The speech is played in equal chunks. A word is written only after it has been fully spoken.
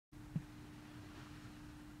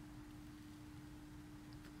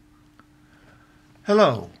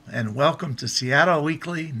Hello, and welcome to Seattle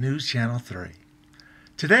Weekly News Channel 3.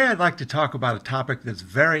 Today I'd like to talk about a topic that's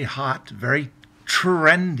very hot, very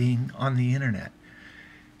trending on the internet,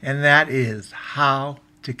 and that is how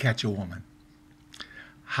to catch a woman.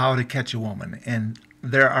 How to catch a woman. And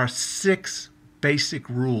there are 6 basic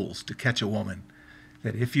rules to catch a woman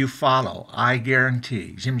that if you follow, I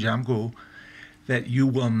guarantee, Jimjamgu, that you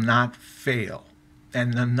will not fail.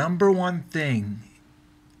 And the number one thing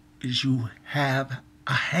is you have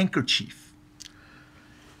a handkerchief.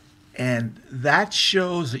 And that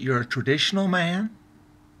shows that you're a traditional man,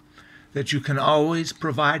 that you can always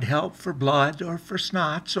provide help for blood or for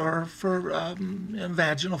snots or for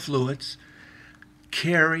vaginal fluids.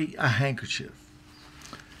 Carry a handkerchief.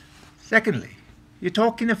 Secondly, you're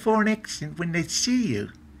talking to foreign accent when they see you,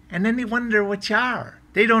 and then they wonder what you are.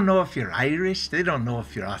 They don't know if you're Irish, they don't know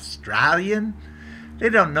if you're Australian, they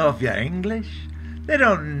don't know if you're English. They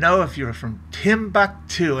don't know if you're from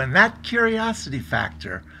Timbuktu, and that curiosity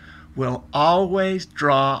factor will always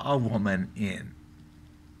draw a woman in.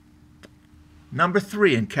 Number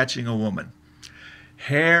 3 in catching a woman,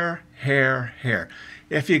 hair, hair, hair.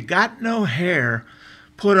 If you got no hair,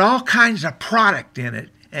 put all kinds of product in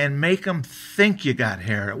it and make them think you got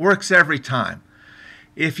hair. It works every time.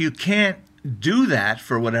 If you can't do that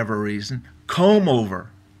for whatever reason, comb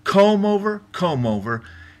over, comb over, comb over.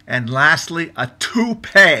 And lastly, a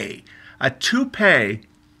toupee. A toupee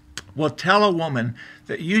will tell a woman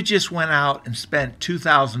that you just went out and spent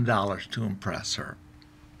 $2,000 to impress her.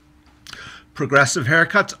 Progressive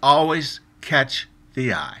haircuts always catch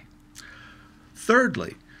the eye.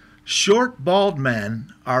 Thirdly, short, bald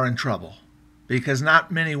men are in trouble because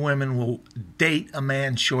not many women will date a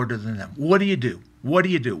man shorter than them. What do you do? What do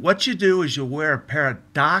you do? What you do is you wear a pair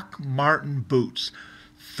of Doc Marten boots,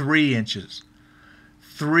 3 inches.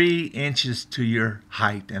 3 inches to your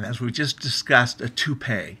height, and as we just discussed, a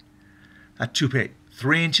toupee.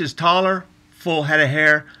 3 inches taller, full head of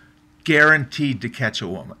hair, guaranteed to catch a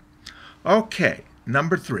woman. Okay,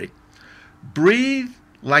 number 3, breathe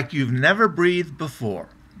like you've never breathed before.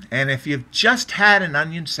 And if you've just had an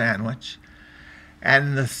onion sandwich,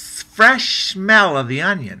 and the fresh smell of the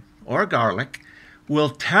onion or garlic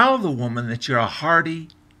will tell the woman that you're a hearty,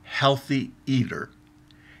 healthy eater.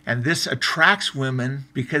 And this attracts women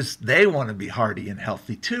because they want to be hearty and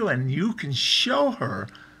healthy too. And you can show her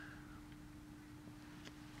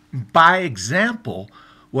by example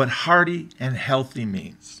what hearty and healthy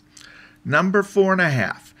means. Number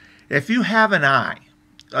 4.5. If you have an eye,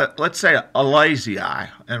 let's say a lazy eye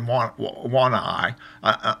and one eye,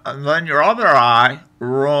 and then your other eye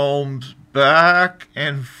roams back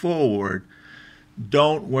and forward,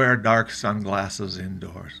 don't wear dark sunglasses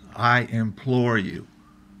indoors. I implore you.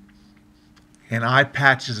 An eye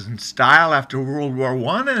patch is in style after World War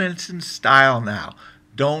I, and it's in style now.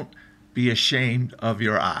 Don't be ashamed of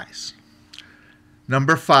your eyes.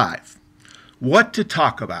 Number 5, what to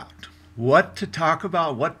talk about. What to talk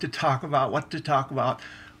about, what to talk about, what to talk about.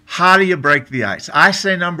 How do you break the ice? I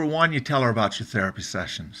say number 1, you tell her about your therapy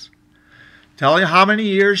sessions. Tell her how many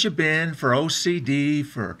years you've been for OCD,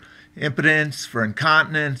 for impotence, for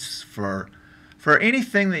incontinence, for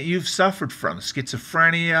anything that you've suffered from,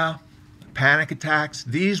 schizophrenia, panic attacks.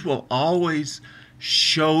 These will always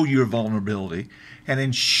show your vulnerability, and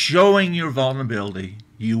in showing your vulnerability,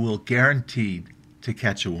 you will guaranteed to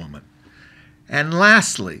catch a woman. And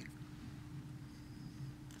lastly,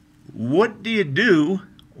 what do you do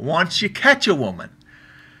once you catch a woman?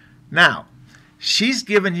 Now, she's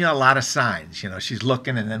giving you a lot of signs. You know, she's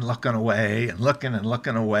looking and then looking away and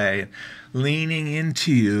looking away, and leaning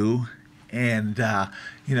into you, and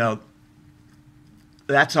you know,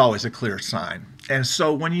 that's always a clear sign. And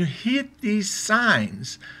so when you hit these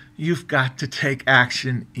signs, you've got to take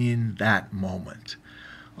action in that moment.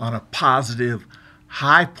 On a positive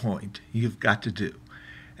high point, you've got to do.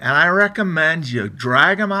 And I recommend you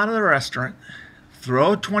drag them out of the restaurant,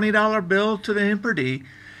 throw a $20 bill to the imperdee,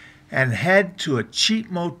 and head to a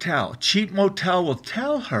cheap motel. Cheap motel will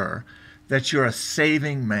tell her that you're a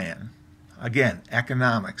saving man. Again,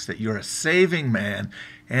 economics, that you're a saving man,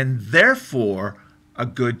 and therefore a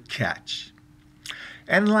good catch.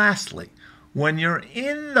 And lastly, when you're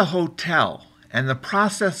in the hotel and the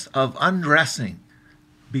process of undressing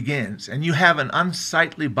begins and you have an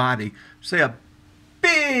unsightly body, say a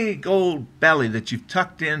big old belly that you've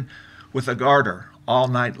tucked in with a garter all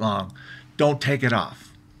night long, don't take it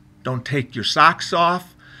off. Don't take your socks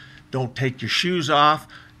off. Don't take your shoes off.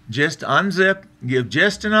 Just unzip, give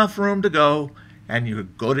just enough room to go, and you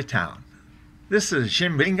go to town. This is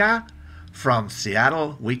Shimbinga from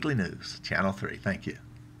Seattle Weekly News, Channel 3. Thank you.